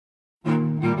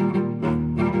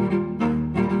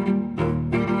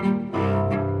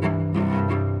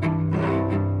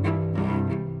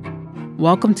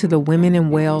Welcome to the Women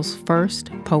in Whales First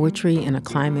Poetry in a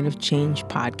Climate of Change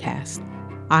podcast.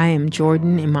 I am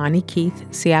Jordan Imani Keith,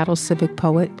 Seattle Civic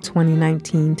Poet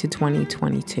 2019 to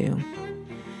 2022.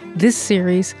 This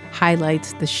series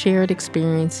highlights the shared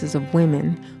experiences of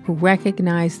women who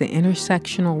recognize the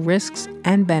intersectional risks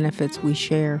and benefits we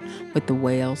share with the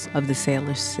whales of the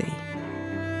Salish Sea.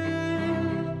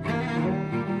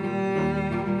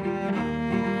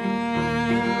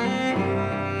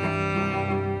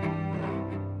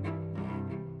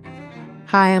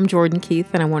 Hi, I'm Jordan Keith,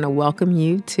 and I want to welcome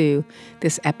you to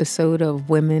this episode of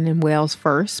Women in Whales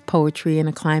First, Poetry in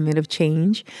a Climate of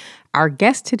Change. Our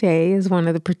guest today is one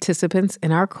of the participants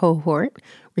in our cohort,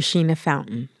 Rashina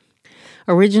Fountain.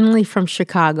 Originally from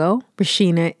Chicago,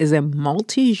 Rashina is a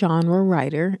multi-genre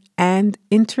writer and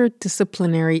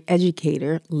interdisciplinary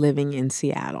educator living in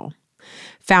Seattle.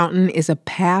 Fountain is a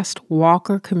past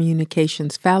Walker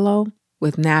Communications Fellow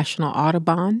with National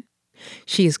Audubon.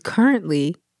 She is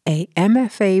currently a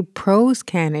MFA prose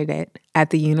candidate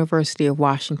at the University of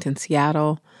Washington,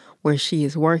 Seattle, where she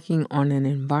is working on an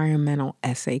environmental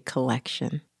essay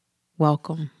collection.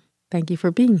 Welcome. Thank you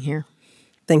for being here.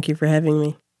 Thank you for having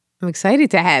me. I'm excited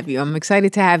to have you. I'm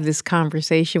excited to have this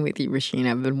conversation with you,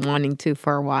 Rashina. I've been wanting to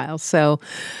for a while. So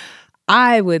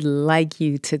I would like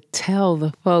you to tell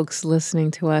the folks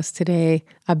listening to us today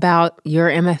about your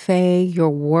MFA, your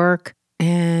work,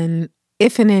 and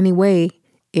if in any way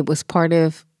it was part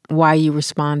of why you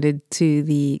responded to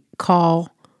the call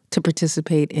to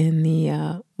participate in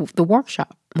the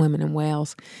workshop, Women in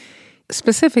Whales,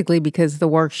 specifically because the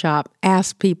workshop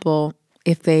asked people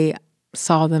if they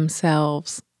saw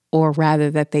themselves, or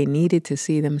rather that they needed to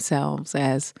see themselves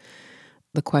as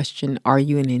the question, are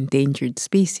you an endangered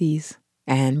species,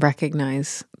 and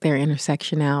recognize their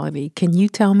intersectionality. Can you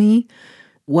tell me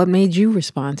what made you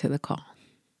respond to the call?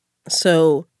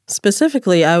 So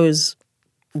specifically, I was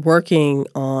working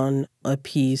on a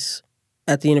piece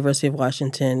at the University of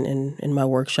Washington in my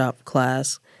workshop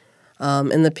class.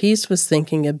 And the piece was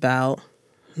thinking about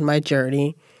my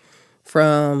journey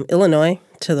from Illinois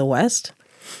to the West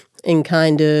and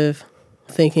kind of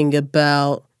thinking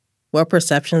about what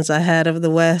perceptions I had of the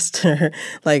West, or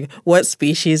like what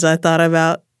species I thought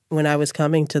about when I was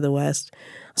coming to the West,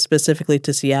 specifically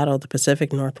to Seattle, the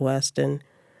Pacific Northwest. And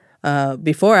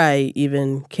before I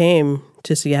even came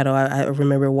to Seattle, I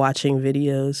remember watching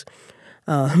videos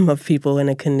of people in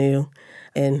a canoe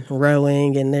and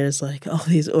rowing, and there's like all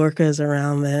these orcas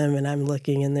around them, and I'm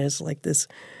looking, and there's like this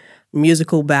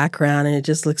musical background, and it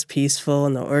just looks peaceful,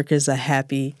 and the orcas are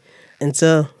happy. And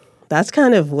so that's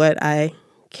kind of what I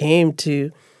came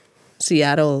to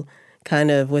Seattle kind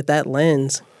of with that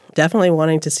lens, definitely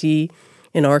wanting to see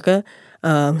an orca.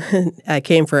 I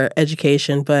came for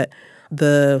education, but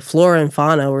the flora and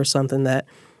fauna were something that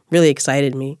really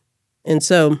excited me. And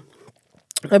so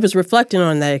I was reflecting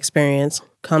on that experience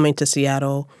coming to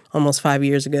Seattle almost 5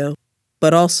 years ago,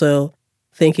 but also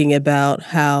thinking about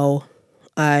how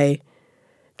I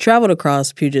traveled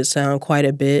across Puget Sound quite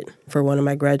a bit for one of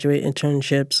my graduate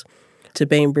internships to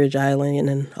Bainbridge Island,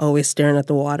 and always staring at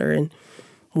the water and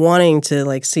wanting to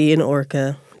like see an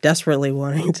orca, desperately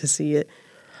wanting to see it.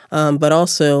 But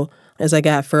also as I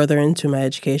got further into my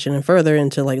education and further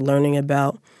into like learning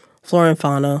about flora and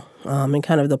fauna, and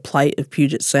kind of the plight of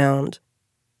Puget Sound,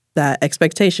 that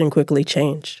expectation quickly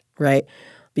changed, right?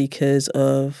 Because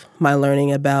of my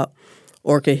learning about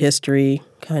orca history,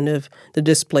 kind of the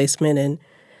displacement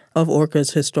of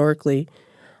orcas historically,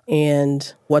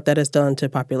 and what that has done to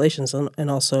populations,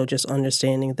 and also just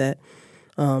understanding that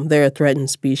they're a threatened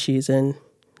species, and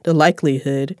the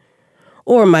likelihood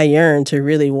or my yearn to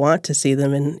really want to see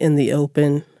them in the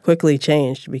open quickly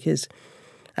changed, because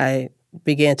I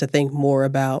began to think more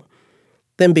about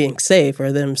them being safe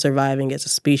or them surviving as a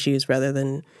species rather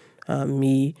than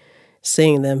me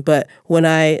seeing them. But when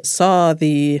I saw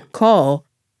the call,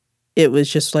 it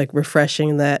was just like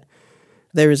refreshing that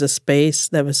there was a space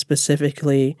that was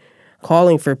specifically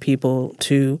calling for people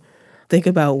to think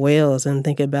about whales and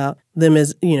think about them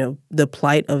as, you know, the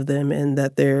plight of them and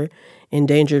that they're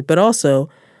endangered, but also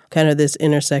kind of this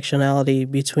intersectionality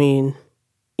between,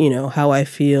 you know, how I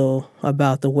feel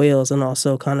about the whales and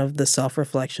also kind of the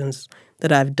self-reflections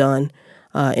that I've done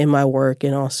in my work,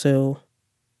 and also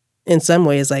in some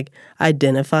ways like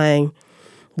identifying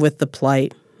with the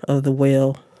plight of the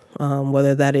whale,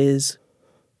 whether that is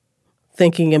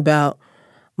thinking about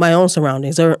my own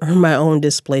surroundings or my own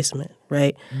displacement,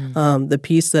 right? The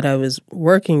piece that I was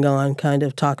working on kind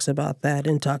of talks about that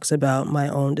and talks about my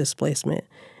own displacement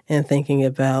and thinking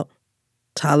about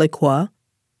Tahlequah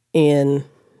and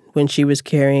when she was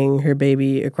carrying her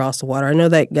baby across the water. I know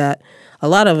that got a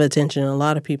lot of attention. A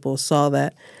lot of people saw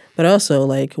that. But also,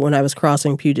 like, when I was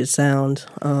crossing Puget Sound,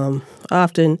 I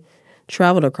often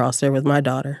traveled across there with my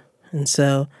daughter. And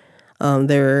so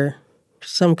there were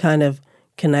some kind of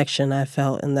connection I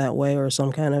felt in that way, or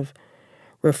some kind of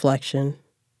reflection.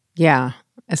 Yeah,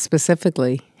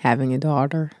 specifically having a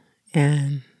daughter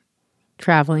and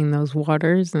traveling those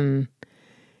waters. And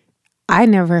I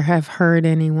never have heard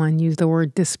anyone use the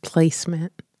word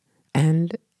displacement,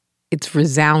 and it's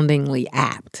resoundingly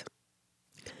apt.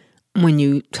 When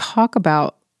you talk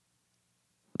about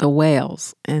the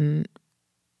whales and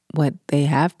what they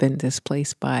have been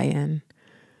displaced by, and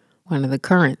one of the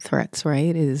current threats,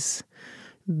 right, is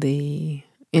the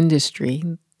industry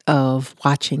of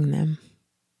watching them.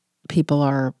 People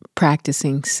are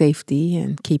practicing safety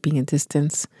and keeping a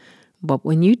distance. But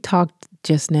when you talked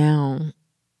just now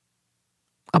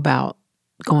about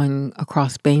going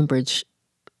across Bainbridge,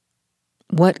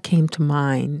 what came to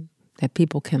mind that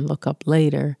people can look up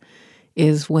later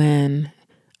is when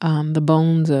the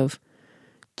bones of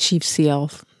Chief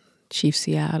Seattle,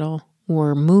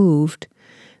 were moved.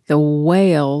 The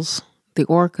whales, the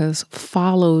orcas,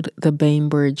 followed the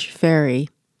Bainbridge ferry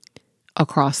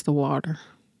across the water.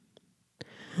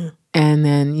 And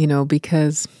then,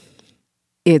 because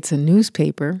it's a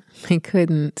newspaper, they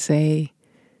couldn't say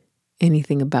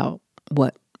anything about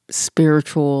what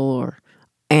spiritual or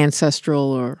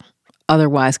ancestral or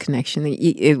otherwise connection.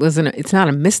 It's not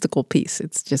a mystical piece.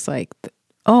 It's just like,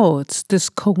 it's this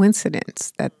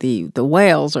coincidence that the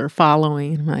whales are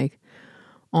following. I'm like,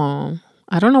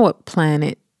 I don't know what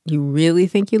planet you really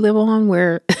think you live on,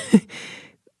 where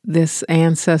this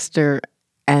ancestor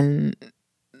and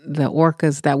the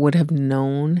orcas that would have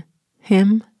known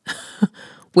him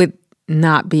would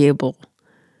not be able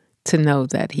to know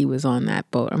that he was on that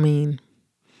boat. I mean,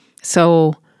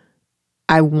 so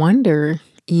I wonder,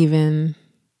 even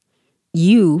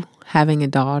you having a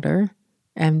daughter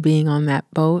and being on that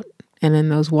boat and in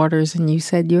those waters, and you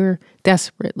said you're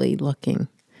desperately looking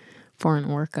for an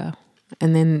orca,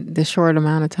 and then the short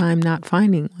amount of time not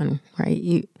finding one,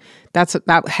 right?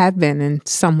 That had been and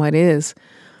somewhat is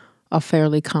a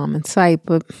fairly common sight.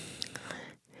 But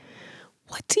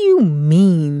what do you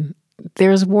mean?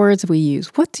 There's words we use.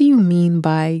 What do you mean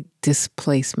by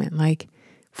displacement? Like,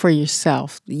 for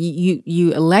yourself,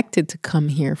 you elected to come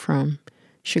here from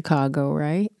Chicago,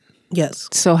 right? Yes.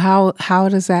 So how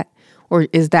does that, or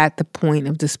is that the point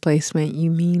of displacement? You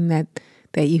mean that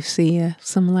you see a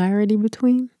similarity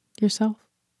between yourself?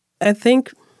 I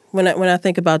think when I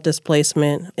think about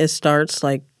displacement, it starts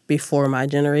like before my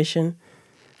generation,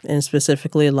 and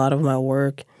specifically a lot of my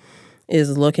work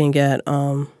is looking at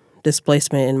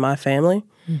displacement in my family.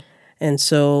 And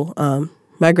so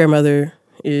my grandmother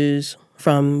is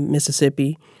from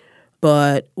Mississippi,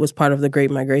 but was part of the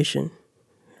Great Migration,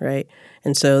 right?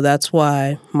 And so that's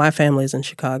why my family is in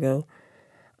Chicago.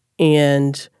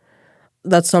 And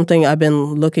that's something I've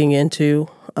been looking into.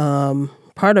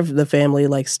 Part of the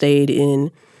family stayed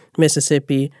in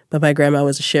Mississippi, but my grandma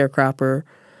was a sharecropper.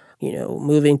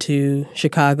 Moving to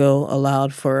Chicago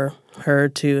allowed for her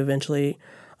to eventually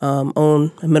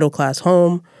own a middle-class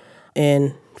home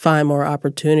and find more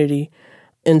opportunity.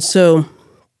 And so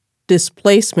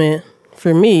displacement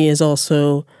for me is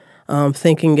also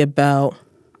thinking about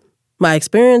my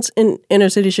experience in inner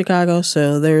city Chicago.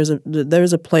 So there's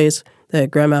a place that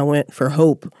grandma went for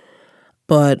hope,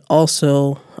 but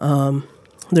also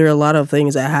there are a lot of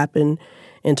things that happen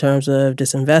in terms of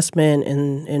disinvestment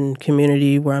in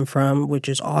community where I'm from, which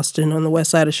is Austin on the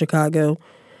west side of Chicago,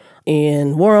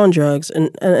 and war on drugs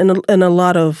and a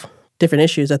lot of different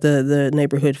issues that the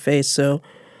neighborhood faced. So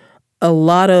a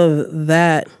lot of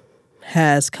that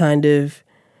has kind of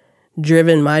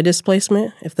driven my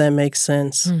displacement, if that makes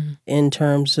sense, in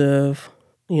terms of,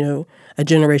 a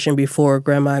generation before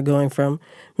grandma going from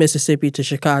Mississippi to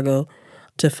Chicago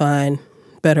to find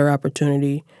better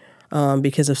opportunity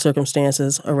because of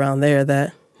circumstances around there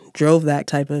that drove that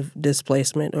type of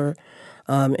displacement.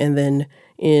 And then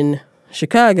in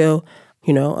Chicago,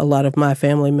 a lot of my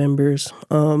family members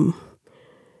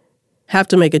have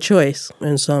to make a choice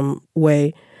in some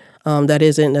way that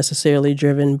isn't necessarily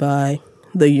driven by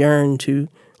the yearn to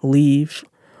leave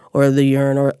or the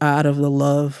yearn or out of the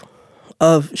love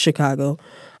of Chicago,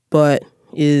 but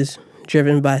is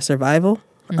driven by survival,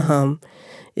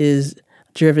 is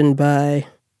driven by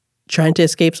trying to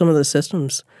escape some of the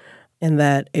systems in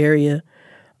that area,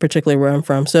 particularly where I'm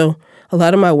from. So a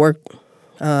lot of my work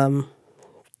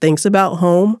thinks about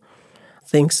home,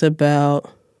 thinks about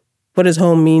what does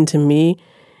home mean to me,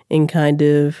 and kind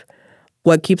of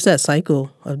what keeps that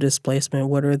cycle of displacement.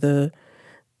 What are the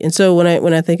And so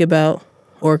when I think about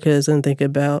orcas and think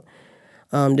about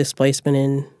displacement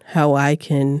and how I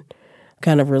can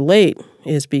kind of relate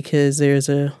is because there's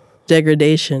a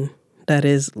degradation that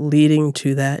is leading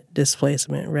to that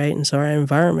displacement, right? And so our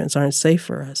environments aren't safe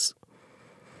for us.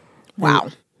 Wow.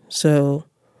 And so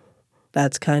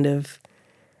that's kind of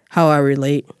how I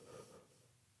relate.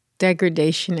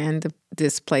 Degradation and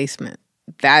displacement.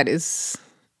 That is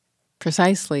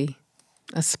precisely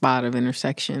a spot of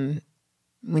intersection.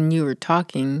 When you were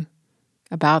talking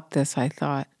about this, I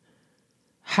thought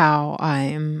how I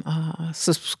am a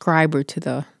subscriber to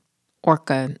the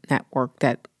Orca network,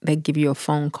 that they give you a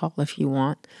phone call if you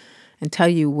want and tell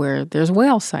you where there's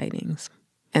whale sightings.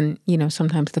 And,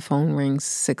 sometimes the phone rings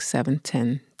 6, 7,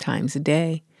 10 times a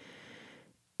day.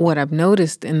 What I've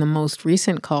noticed in the most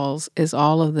recent calls is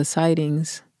all of the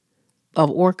sightings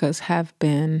of orcas have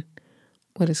been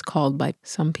what is called by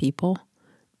some people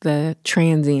the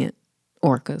transient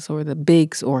orcas or the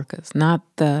Biggs orcas, not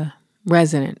the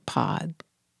resident pod.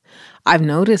 I've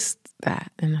noticed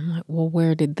that, and I'm like, well,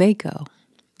 where did they go?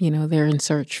 They're in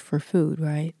search for food,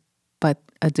 right? But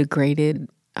a degraded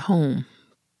home,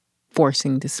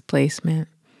 forcing displacement.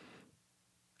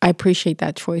 I appreciate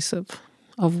that choice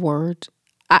of words.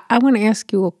 I want to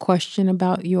ask you a question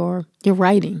about your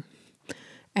writing.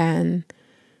 And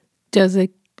does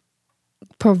it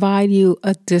provide you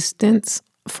a distance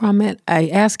from it? I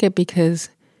ask it because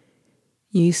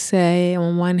you say,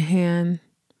 on one hand,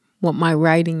 what my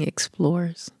writing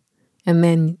explores, and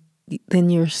then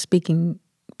you're speaking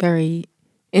very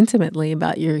intimately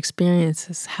about your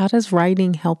experiences. How does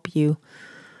writing help you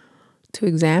to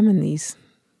examine these?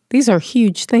 These are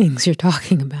huge things you're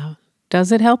talking about.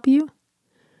 Does it help you?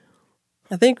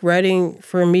 I think writing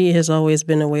for me has always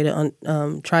been a way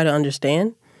to try to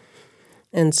understand.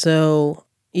 And so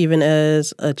even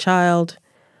as a child,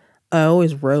 I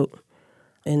always wrote.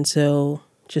 And so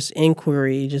just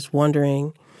inquiry, just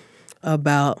wondering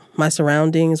about my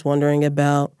surroundings, wondering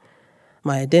about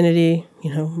my identity.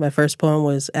 My first poem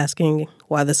was asking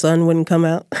why the sun wouldn't come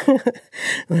out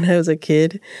when I was a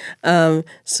kid.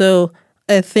 So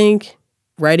I think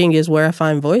writing is where I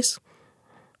find voice.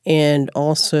 And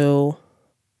also,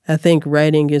 I think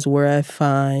writing is where I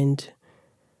find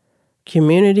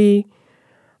community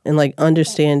and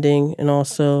understanding. And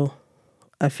also,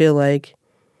 I feel like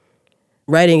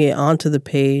writing it onto the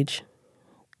page,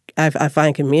 I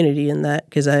find community in that,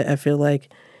 because I feel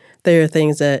like there are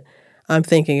things that I'm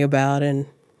thinking about and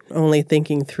only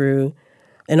thinking through,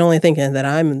 and only thinking that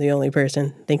I'm the only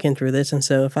person thinking through this. And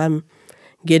so if I'm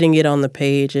getting it on the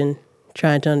page and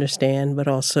trying to understand, but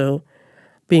also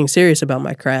being serious about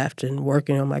my craft and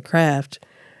working on my craft,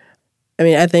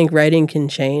 I think writing can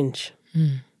change.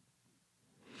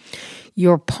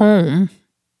 Your poem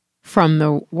from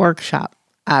the workshop,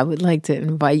 I would like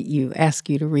to ask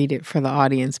you to read it for the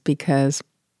audience, because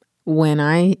when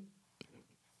I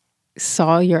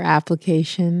saw your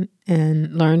application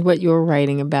and learned what you were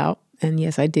writing about, and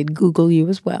yes, I did Google you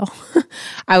as well,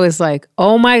 I was like,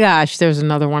 oh my gosh, there's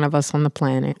another one of us on the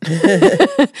planet.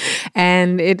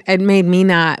 And it made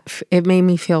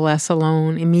me feel less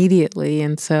alone immediately.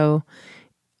 And so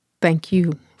thank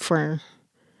you for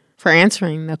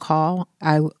answering the call.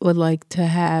 I would like to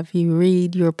have you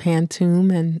read your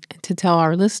pantoum and to tell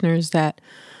our listeners that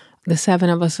the 7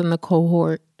 of us in the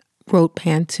cohort wrote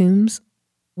pantoums,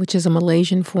 which is a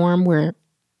Malaysian form where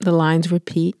the lines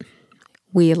repeat.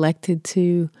 We elected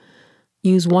to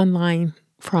use one line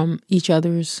from each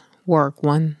other's work,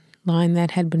 one line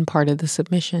that had been part of the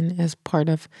submission as part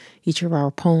of each of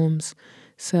our poems.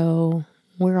 So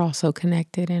we're also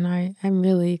connected, and I'm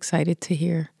really excited to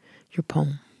hear your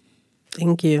poem.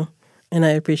 Thank you. And I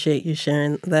appreciate you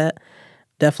sharing that.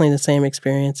 Definitely the same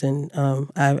experience. And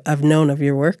I've known of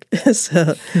your work.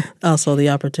 So also the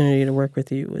opportunity to work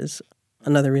with you was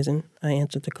another reason I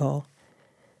answered the call.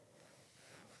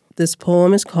 This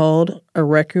poem is called A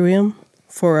Requiem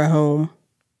for a Home.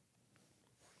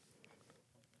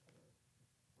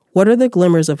 What are the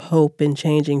glimmers of hope in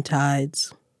changing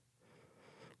tides?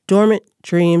 Dormant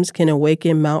dreams can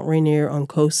awaken Mount Rainier on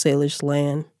Coast Salish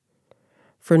land.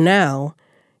 For now,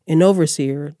 an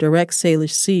overseer directs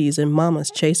Salish seas and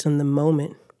mamas chasing the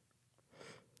moment.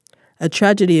 A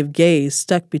tragedy of gaze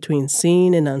stuck between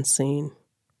seen and unseen.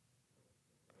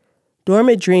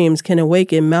 Dormant dreams can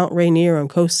awaken Mount Rainier on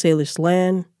Coast Salish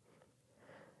land.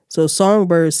 So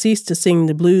songbirds cease to sing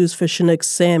the blues for Chinook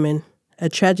salmon, a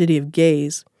tragedy of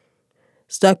gaze,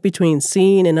 stuck between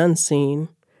seen and unseen,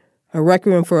 a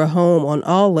requiem for a home on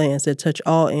all lands that touch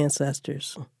all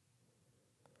ancestors.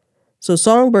 So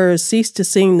songbirds cease to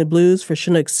sing the blues for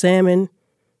Chinook salmon,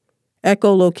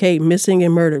 echolocate missing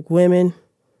and murdered women,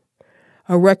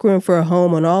 a requiem for a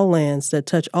home on all lands that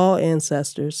touch all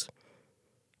ancestors.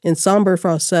 In somber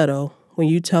falsetto, when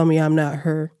you tell me I'm not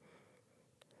her.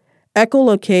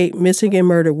 Echolocate missing and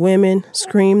murdered women,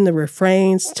 scream the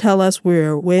refrains, tell us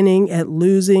we're winning at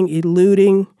losing,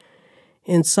 eluding.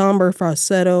 In somber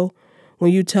falsetto,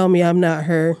 when you tell me I'm not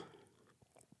her,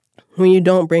 when you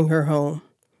don't bring her home.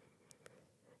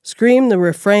 Scream the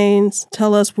refrains,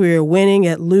 tell us we're winning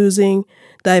at losing,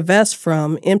 divest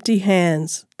from empty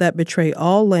hands that betray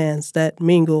all lands that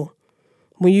mingle,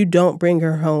 when you don't bring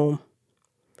her home.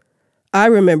 I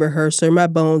remember her, so my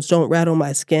bones don't rattle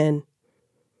my skin.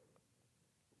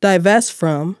 Divest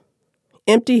from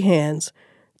empty hands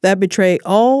that betray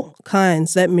all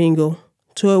kinds that mingle,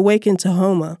 to awaken to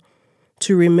Homa,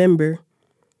 to remember.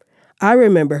 I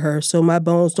remember her, so my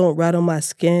bones don't rattle my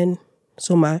skin,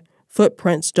 so my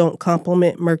footprints don't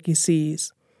complement murky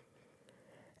seas.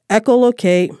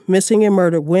 Echolocate missing and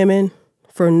murdered women,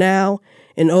 for now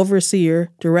an overseer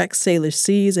directs sailors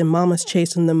seas and mamas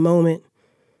chasing the moment.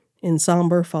 In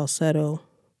somber falsetto,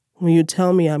 when you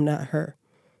tell me I'm not her.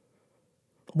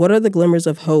 What are the glimmers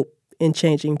of hope in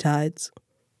changing tides?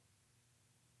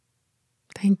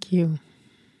 Thank you.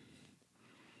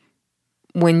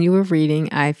 When you were reading,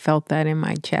 I felt that in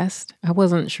my chest. I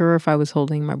wasn't sure if I was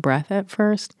holding my breath at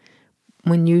first.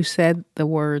 When you said the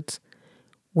words,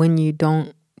 when you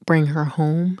don't bring her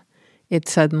home, it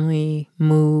suddenly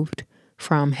moved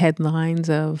from headlines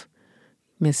of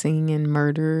missing and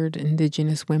murdered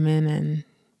Indigenous women and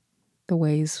the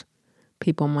ways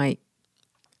people might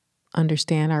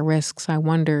understand our risks. I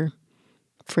wonder,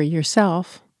 for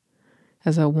yourself,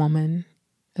 as a woman,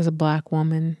 as a Black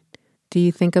woman, do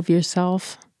you think of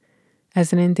yourself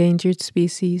as an endangered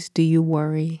species? Do you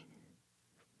worry?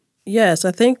 Yes,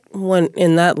 I think when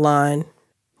in that line,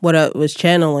 what I was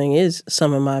channeling is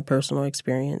some of my personal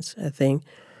experience. I think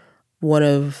one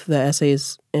of the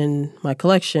essays in my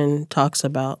collection talks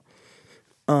about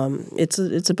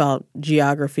it's about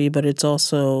geography, but it's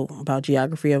also about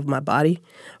geography of my body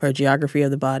or geography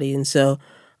of the body. And so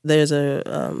there's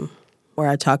a where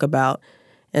I talk about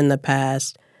in the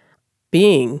past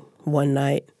being one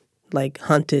night like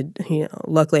hunted.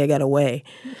 Luckily I got away,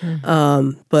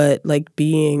 but like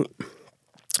being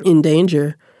in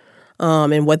danger,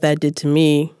 and what that did to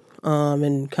me,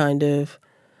 and kind of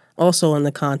also in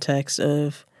the context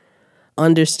of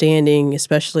understanding,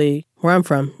 especially where I'm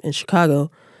from in Chicago,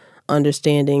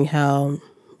 understanding how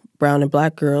brown and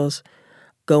Black girls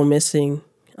go missing,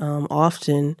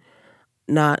 often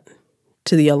not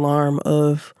to the alarm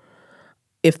of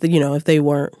if they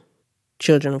weren't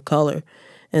children of color.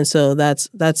 And so that's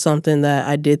something that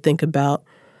I did think about,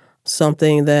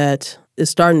 something that is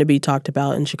starting to be talked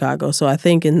about in Chicago. So I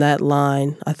think in that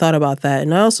line, I thought about that.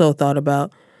 And I also thought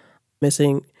about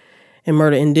missing and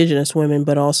murder Indigenous women,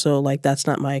 but also like that's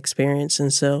not my experience.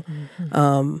 And so,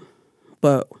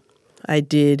 but I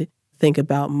did think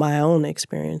about my own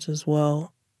experience as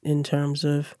well in terms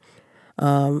of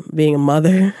being a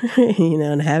mother,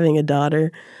 and having a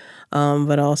daughter,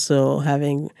 but also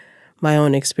having my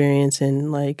own experience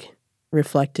and like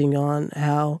reflecting on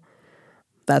how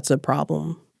that's a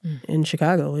problem in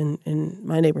Chicago, in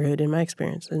my neighborhood, in my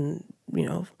experience. And,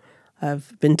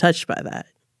 I've been touched by that.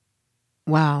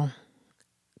 Wow.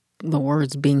 The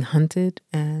words being hunted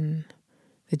and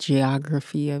the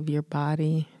geography of your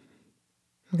body.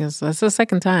 Because that's the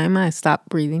second time I stopped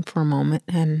breathing for a moment.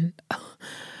 And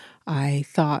I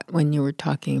thought when you were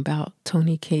talking about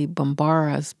Toni Cade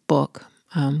Bambara's book,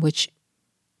 which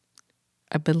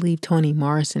I believe Toni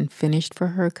Morrison finished for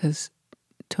her because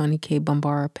Toni Cade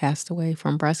Bambara passed away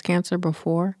from breast cancer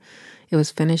before it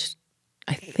was finished.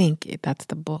 I think that's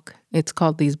the book. It's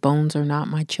called These Bones Are Not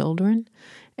My Children.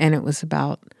 And it was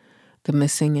about the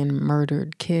missing and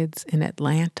murdered kids in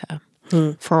Atlanta.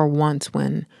 For once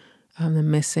when the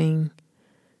missing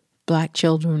Black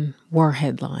children were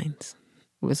headlines.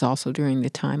 It was also during the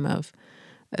time of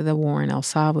the war in El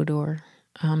Salvador.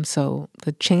 So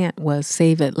the chant was,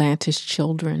 "Save Atlanta's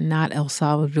children, not El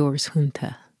Salvador's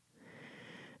junta."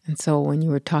 And so when you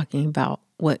were talking about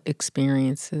what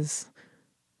experiences,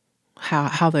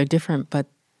 how they're different, but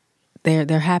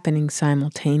they're happening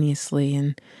simultaneously.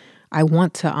 And I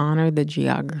want to honor the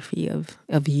geography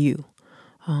of you.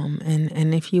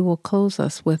 And if you will close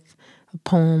us with a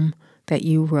poem that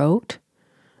you wrote.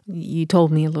 You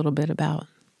told me a little bit about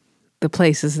the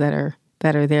places that are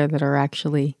there that are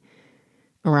actually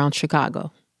around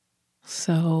Chicago.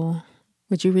 So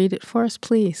would you read it for us,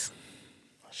 please?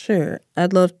 Sure.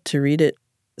 I'd love to read it.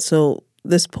 So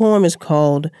this poem is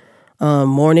called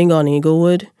Morning on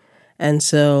Inglewood. And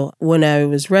so when I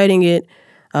was writing it,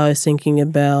 I was thinking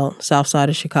about South Side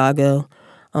of Chicago,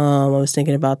 I was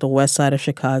thinking about the west side of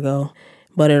Chicago,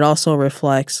 but it also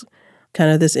reflects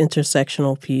kind of this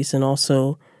intersectional piece and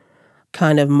also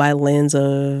kind of my lens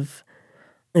of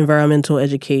environmental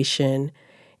education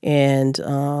and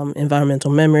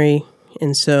environmental memory.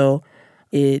 And so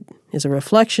it is a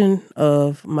reflection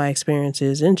of my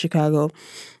experiences in Chicago,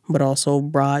 but also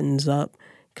broadens up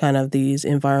kind of these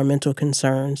environmental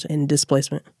concerns and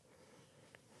displacement.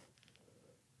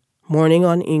 Morning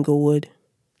on Inglewood.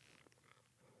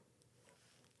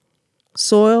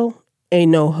 Soil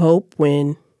ain't no hope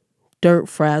when dirt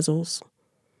frazzles.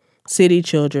 City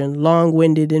children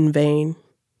long-winded in vain.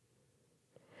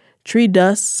 Tree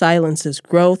dust silences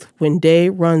growth when day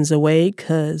runs away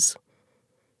 'cause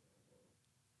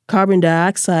carbon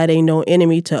dioxide ain't no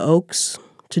enemy to oaks,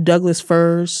 to Douglas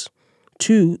firs,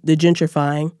 to the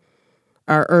gentrifying,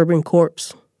 our urban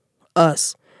corpse,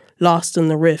 us, lost in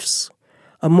the rifts,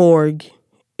 a morgue,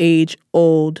 age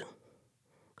old,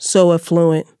 so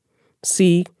affluent.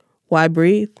 See, why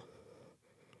breathe?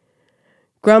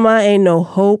 Grandma ain't no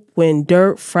hope when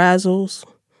dirt frazzles,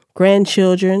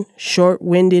 grandchildren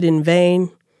short-winded in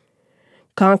vain.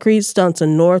 Concrete stunts a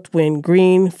north when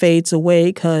green fades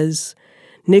away 'cause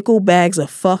nickel bags of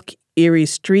fuck eerie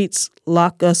streets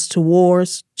lock us to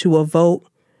wars, to a vote,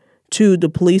 to the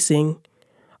policing,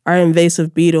 our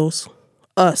invasive beetles,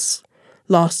 us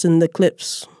lost in the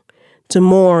clips, to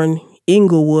mourn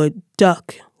Inglewood,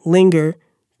 duck, linger,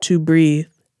 to breathe.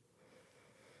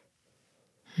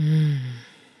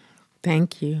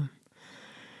 Thank you.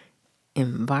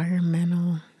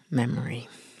 Environmental memory.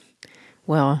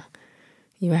 Well,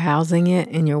 you're housing it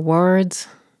in your words.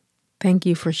 Thank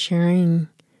you for sharing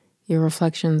your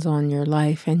reflections on your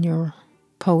life and your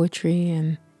poetry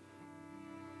and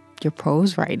your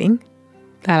prose writing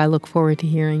that I look forward to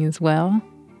hearing as well.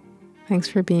 Thanks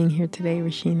for being here today,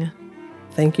 Rashina.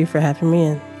 Thank you for having me,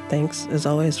 and thanks as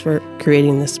always for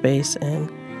creating this space and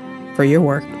for your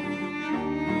work.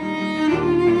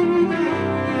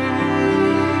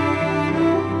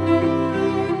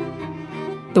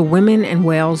 The Women in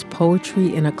Wales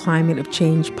Poetry in a Climate of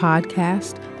Change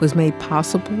podcast was made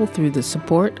possible through the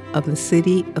support of the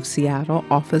City of Seattle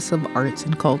Office of Arts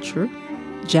and Culture,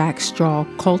 Jack Straw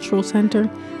Cultural Center,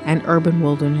 and Urban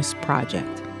Wilderness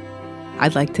Project.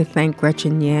 I'd like to thank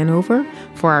Gretchen Yanover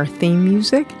for our theme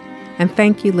music, and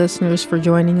thank you listeners for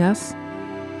joining us.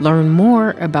 Learn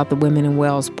more about the Women in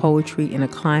Wales Poetry in a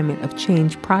Climate of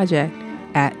Change project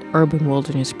at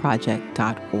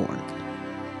urbanwildernessproject.org.